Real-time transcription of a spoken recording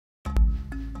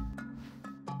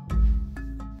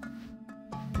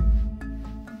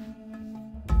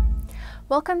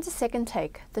Welcome to Second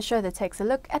Take, the show that takes a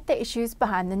look at the issues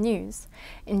behind the news.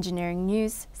 Engineering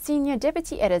News Senior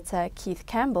Deputy Editor Keith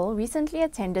Campbell recently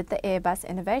attended the Airbus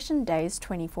Innovation Days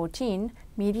 2014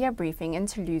 media briefing in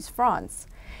Toulouse, France.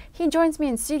 He joins me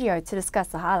in studio to discuss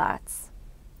the highlights.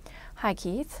 Hi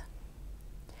Keith.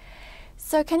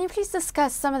 So can you please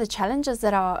discuss some of the challenges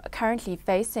that are currently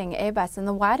facing Airbus and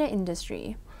the wider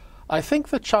industry? I think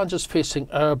the challenges facing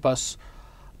Airbus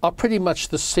are pretty much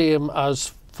the same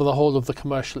as for the whole of the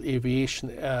commercial aviation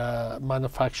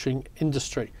manufacturing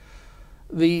industry.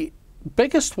 The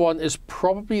biggest one is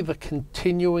probably the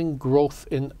continuing growth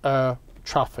in air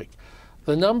traffic.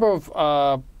 The number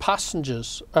of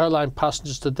passengers, airline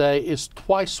passengers today, is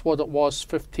twice what it was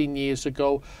 15 years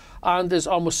ago, and is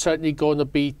almost certainly going to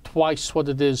be twice what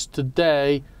it is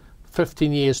today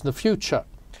 15 years in the future.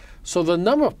 So the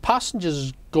number of passengers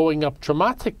is going up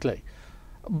dramatically,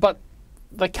 but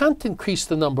they can't increase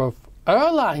the number of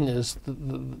airliners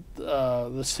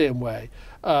the same way.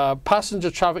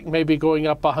 Passenger traffic may be going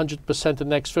up 100% in the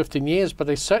next 15 years, but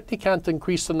they certainly can't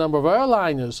increase the number of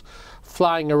airliners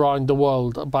flying around the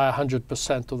world by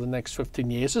 100% over the next 15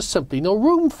 years. There's simply no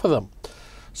room for them.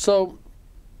 So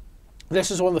this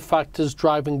is one of the factors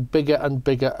driving bigger and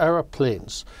bigger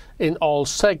airplanes in all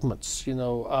segments. You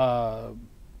know,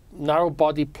 narrow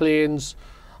body planes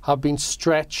have been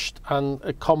stretched and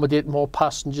accommodate more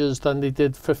passengers than they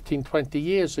did 15, 20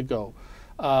 years ago.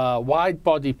 Wide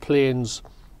body planes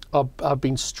have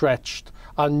been stretched,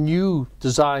 and new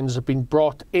designs have been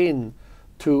brought in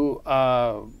to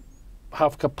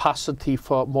have capacity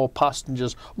for more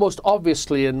passengers, most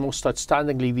obviously and most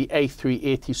outstandingly the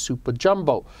A380 Super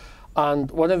Jumbo. And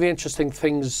one of the interesting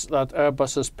things that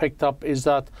Airbus has picked up is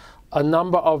that a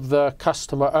number of their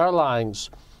customer airlines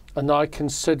are now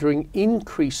considering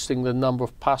increasing the number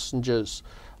of passengers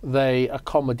they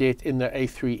accommodate in their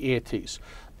A380s,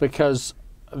 because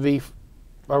the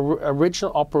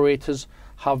original operators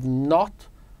have not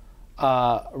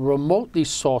remotely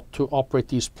sought to operate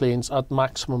these planes at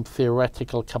maximum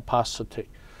theoretical capacity.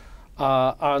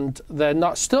 And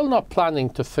they're still not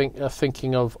planning to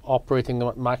thinking of operating them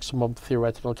at maximum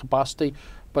theoretical capacity,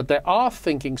 but they are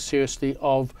thinking seriously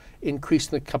of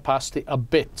increasing the capacity a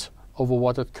bit over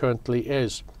what it currently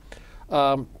is.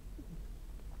 Other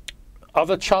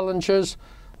challenges,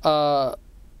 the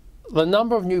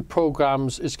number of new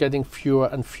programs is getting fewer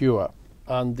and fewer,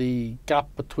 and the gap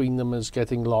between them is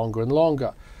getting longer and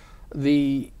longer.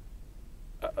 The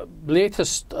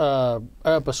latest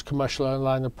Airbus commercial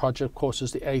airliner project, of course,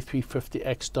 is the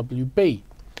A350XWB,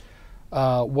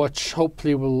 which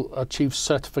hopefully will achieve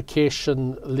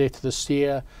certification later this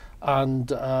year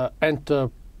and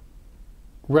enter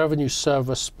revenue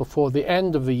service before the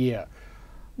end of the year.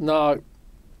 Now,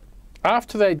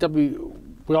 after the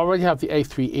we already have the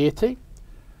A380,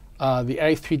 the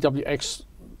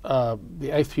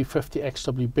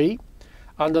A350XWB,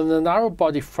 and on the narrow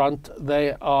body front,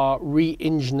 they are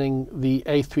re-engineering the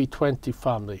A320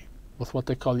 family with what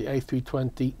they call the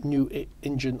A320 New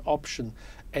Engine Option,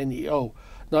 NEO.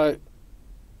 Now,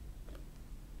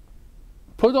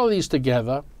 put all these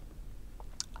together,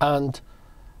 and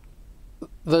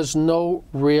there's no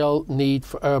real need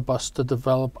for Airbus to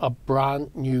develop a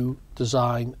brand new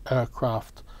design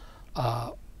aircraft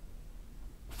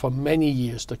for many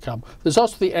years to come. There's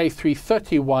also the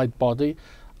A330 wide body,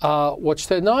 which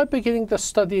they're now beginning to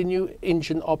study a new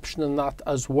engine option in that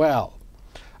as well.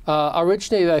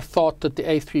 Originally they thought that the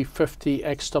A350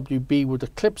 XWB would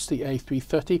eclipse the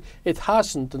A330. It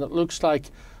hasn't, and it looks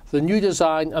like the new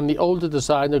design and the older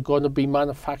design are going to be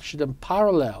manufactured in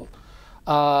parallel,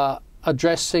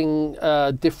 addressing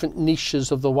different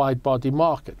niches of the wide body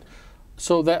market.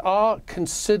 So they are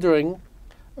considering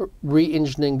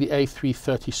re-engineering the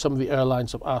A330. Some of the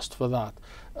airlines have asked for that.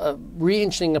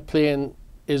 Re-engineering a plane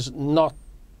is not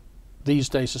these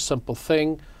days a simple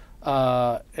thing.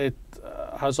 It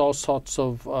has all sorts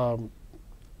of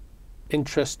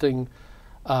interesting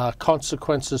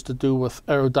consequences to do with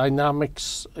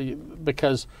aerodynamics,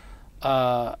 because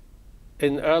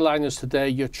in airliners today,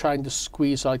 you're trying to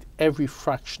squeeze out every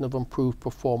fraction of improved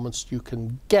performance you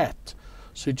can get.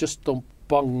 So you just don't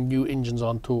bung new engines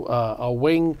onto a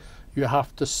wing. You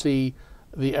have to see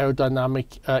the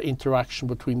aerodynamic interaction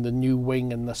between the new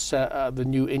wing and the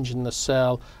new engine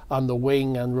nacelle and the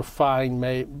wing, and refine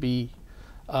maybe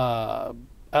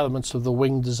elements of the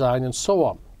wing design and so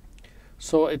on.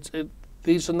 So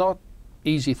these are not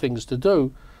easy things to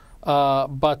do,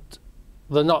 but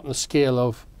they're not on the scale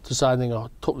of designing a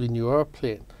totally new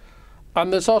airplane.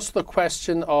 And there's also the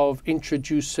question of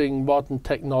introducing modern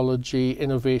technology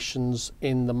innovations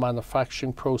in the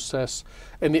manufacturing process.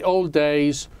 In the old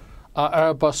days,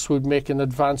 Airbus would make an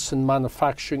advance in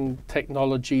manufacturing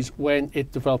technologies when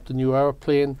it developed a new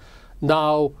aeroplane.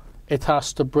 Now it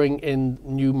has to bring in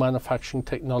new manufacturing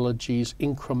technologies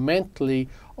incrementally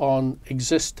on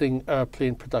existing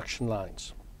airplane production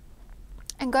lines.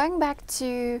 And going back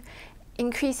to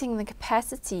increasing the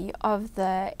capacity of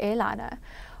the airliner,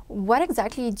 what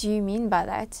exactly do you mean by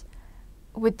that?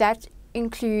 Would that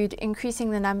include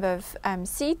increasing the number of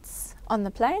seats on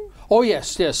the plane? Oh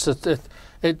yes, yes.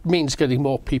 It means getting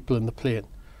more people in the plane.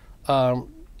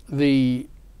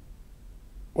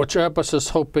 Which Airbus is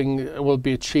hoping will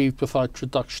be achieved without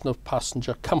reduction of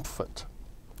passenger comfort.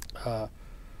 But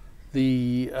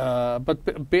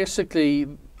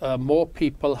basically, more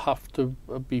people have to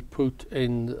be put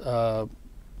in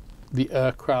the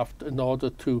aircraft in order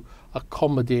to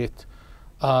accommodate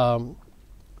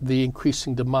the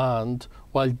increasing demand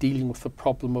while dealing with the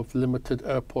problem of limited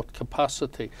airport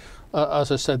capacity.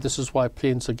 As I said, this is why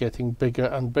planes are getting bigger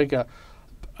and bigger.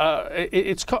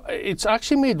 It's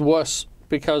actually made worse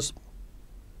because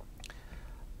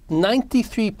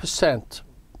 93%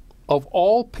 of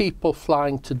all people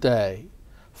flying today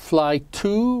fly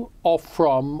to or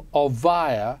from or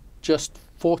via just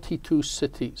 42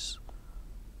 cities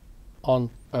on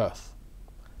Earth.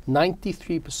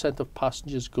 93% of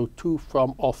passengers go to,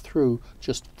 from, or through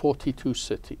just 42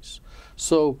 cities.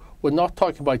 So we're not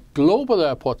talking about global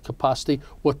airport capacity,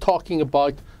 we're talking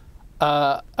about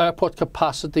airport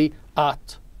capacity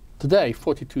at, today,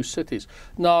 42 cities.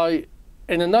 Now,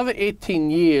 in another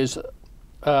 18 years,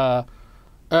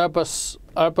 Airbus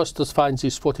defines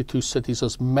these 42 cities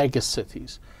as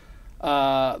megacities.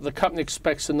 The company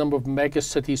expects the number of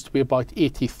megacities to be about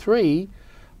 83,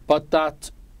 but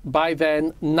that by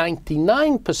then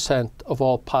 99% of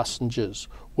all passengers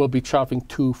will be traveling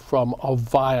to, from, or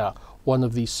via one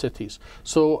of these cities.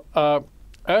 So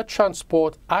air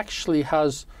transport actually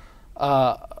is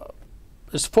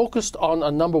focused on a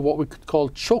number of what we could call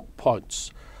choke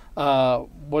points,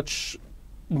 which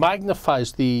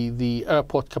magnifies the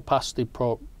airport capacity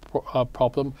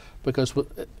problem, because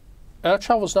air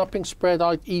travel is not being spread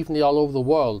out evenly all over the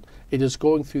world. It is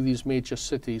going through these major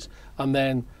cities and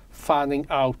then fanning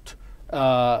out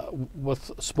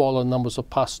with smaller numbers of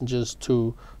passengers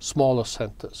to smaller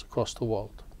centres across the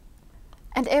world.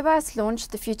 And Airbus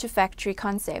launched the Future Factory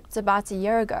concept about a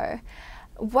year ago.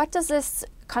 What does this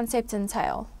concept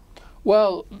entail?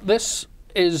 Well, this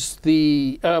is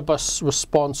the Airbus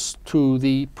response to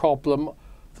the problem,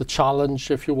 the challenge,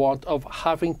 if you want, of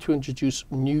having to introduce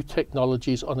new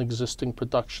technologies on existing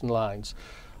production lines.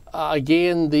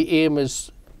 Again, the aim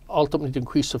is ultimately to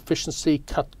increase efficiency,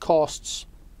 cut costs,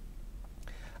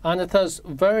 and it has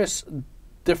various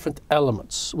different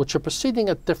elements which are proceeding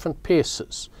at different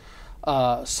paces.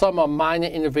 Some are minor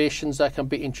innovations that can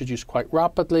be introduced quite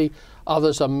rapidly.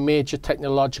 Others are major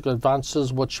technological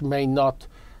advances which may not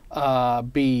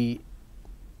be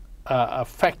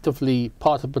effectively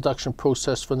part of the production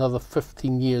process for another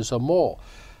 15 years or more.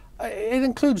 It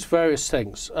includes various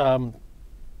things.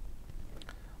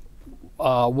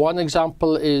 One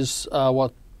example is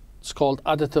what's called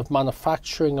additive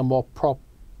manufacturing, and more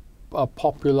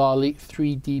popularly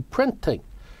 3D printing,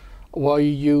 where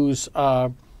you use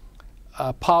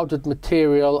powdered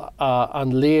material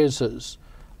and lasers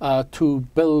to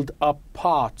build up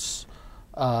parts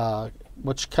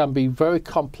which can be very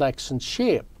complex in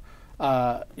shape.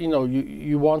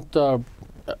 You want a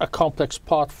complex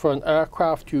part for an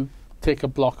aircraft, you take a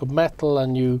block of metal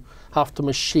and you have to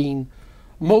machine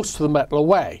most of the metal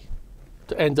away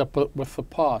to end up with the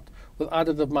part. With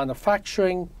additive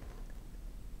manufacturing,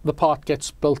 the part gets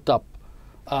built up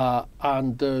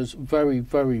and there's very,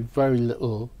 very, very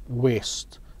little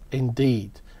waste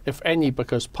indeed, if any,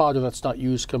 because part of that's not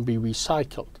used can be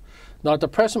recycled. Now, at the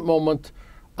present moment,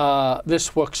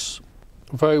 this works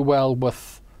very well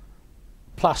with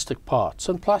plastic parts,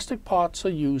 and plastic parts are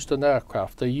used in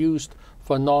aircraft. They're used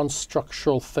for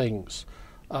non-structural things.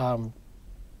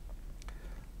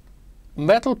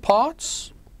 Metal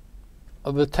parts,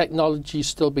 the technology is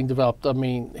still being developed. I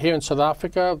mean, here in South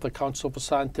Africa, the Council for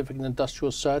Scientific and Industrial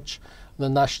Research, the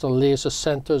National Laser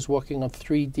Centre is working on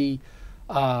 3D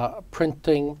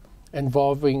printing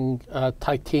involving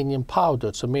titanium powder.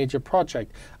 It's a major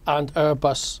project, and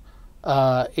Airbus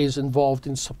is involved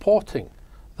in supporting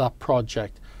that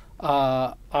project.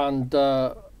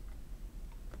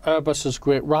 Airbus's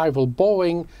great rival,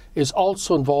 Boeing, is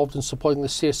also involved in supporting the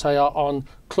CSIR on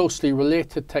closely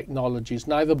related technologies.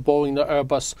 Neither Boeing nor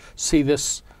Airbus see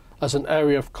this as an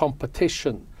area of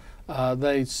competition.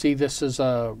 They see this as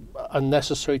a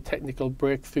necessary technical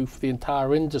breakthrough for the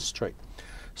entire industry.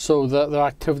 So their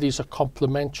activities are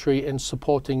complementary in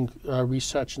supporting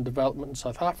research and development in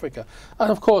South Africa. And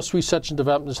of course, research and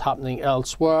development is happening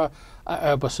elsewhere.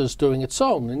 Airbus is doing its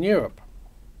own in Europe.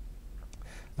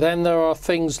 Then there are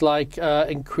things like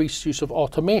increased use of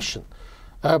automation.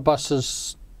 Airbus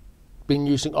has been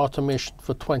using automation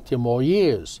for 20 or more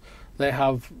years. They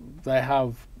have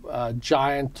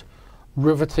giant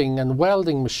riveting and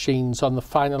welding machines on the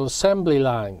final assembly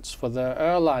lines for their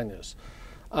airliners.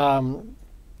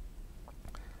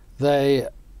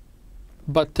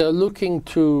 But they're looking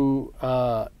to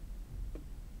a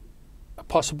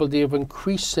possibility of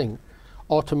increasing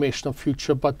automation of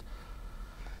future, but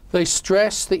they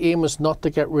stress the aim is not to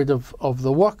get rid of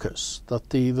the workers, that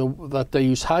they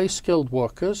use high-skilled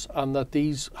workers, and that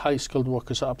these high-skilled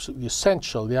workers are absolutely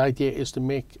essential. The idea is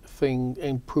to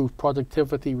improve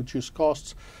productivity, reduce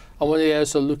costs, and one of the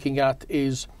areas they're looking at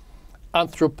is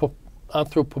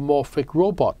anthropomorphic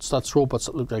robots. That's robots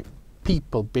that look like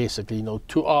people, basically,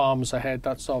 2 arms, a head,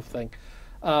 that sort of thing.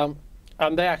 And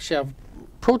they actually have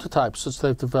prototypes that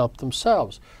they've developed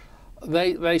themselves.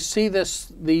 They see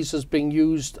these as being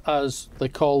used as, they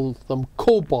call them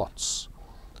cobots,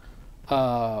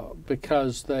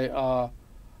 because they are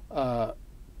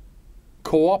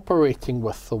cooperating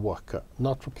with the worker,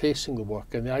 not replacing the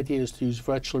worker. And the idea is to use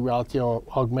virtual reality or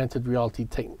augmented reality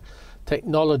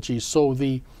technology. So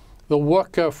the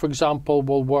worker, for example,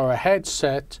 will wear a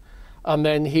headset, and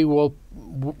then he will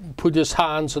put his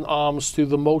hands and arms through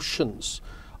the motions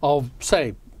of,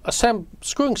 say,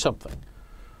 screwing something.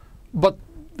 But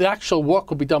the actual work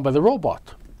will be done by the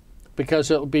robot, because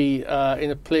it'll be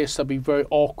in a place that'll be very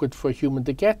awkward for a human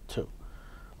to get to,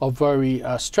 or very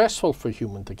stressful for a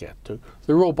human to get to.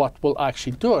 The robot will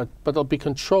actually do it, but it'll be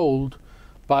controlled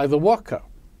by the worker,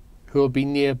 who will be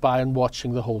nearby and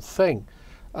watching the whole thing.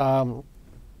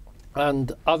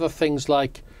 And other things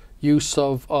like use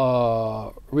of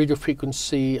radio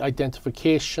frequency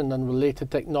identification and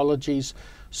related technologies.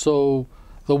 So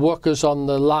the workers on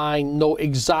the line know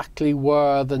exactly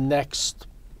where the next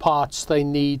parts they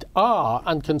need are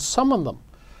and can summon them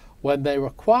when they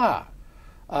require.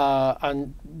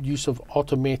 And use of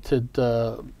automated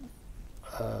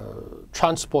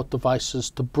transport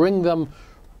devices to bring them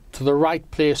to the right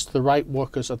place, to the right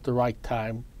workers at the right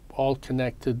time, all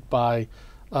connected by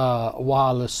a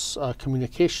wireless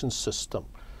communication system.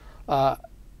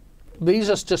 These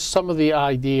are just some of the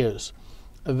ideas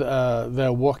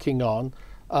they're working on.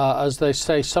 As they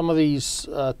say, some of these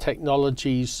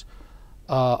technologies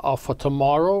are for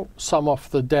tomorrow, some are for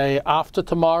the day after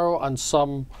tomorrow, and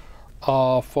some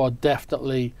are for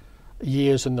definitely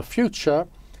years in the future.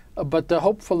 But they're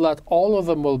hopeful that all of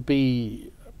them will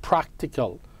be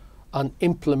practical and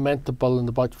implementable in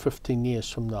about 15 years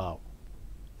from now.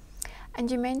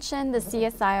 And you mentioned the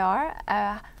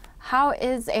CSIR. How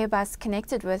is Airbus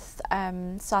connected with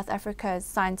South Africa's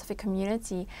scientific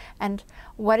community, and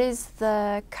what is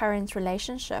the current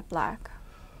relationship like?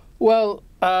 Well,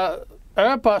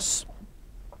 Airbus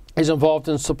is involved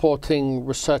in supporting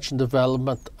research and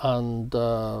development and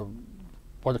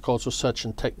what it calls research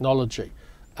and technology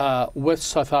with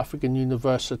South African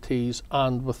universities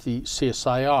and with the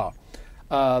CSIR.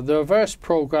 There are various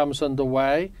programs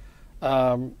underway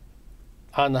and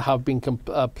have been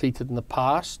completed in the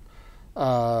past.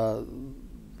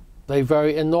 They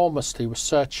vary enormously,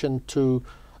 research into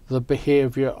the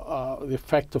behavior, the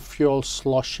effect of fuel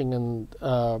sloshing and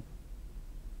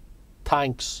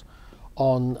tanks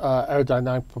on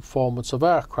aerodynamic performance of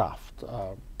aircraft.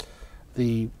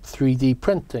 The 3D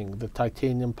printing, the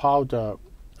titanium powder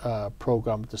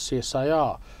program at the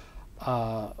CSIR,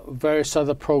 various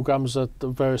other programs at the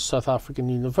various South African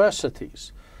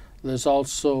universities. There's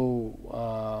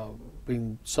also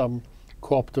been some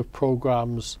cooperative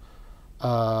programs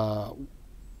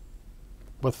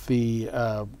with the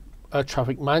Air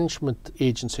Traffic Management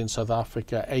Agency in South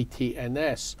Africa,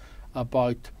 ATNS,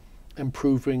 about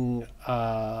improving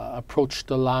approach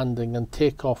to landing and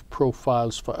takeoff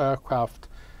profiles for aircraft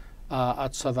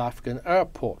at South African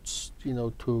airports,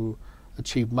 to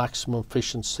achieve maximum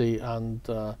efficiency and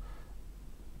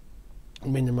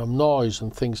minimum noise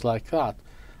and things like that.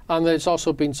 And there's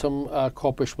also been some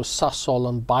cooperation with Sasol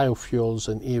on biofuels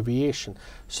in aviation.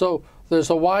 So there's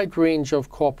a wide range of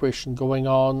cooperation going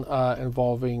on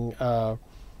involving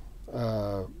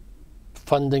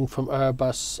funding from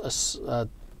Airbus,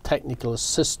 technical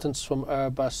assistance from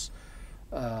Airbus,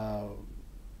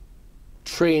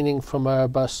 training from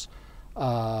Airbus,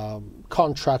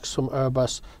 contracts from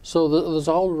Airbus. So there's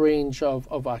a whole range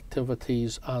of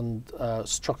activities and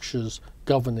structures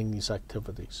governing these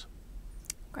activities.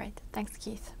 Great, thanks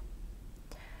Keith.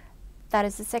 That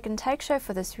is the second Take Show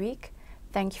for this week.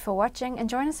 Thank you for watching and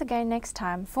join us again next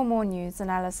time for more news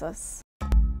analysis.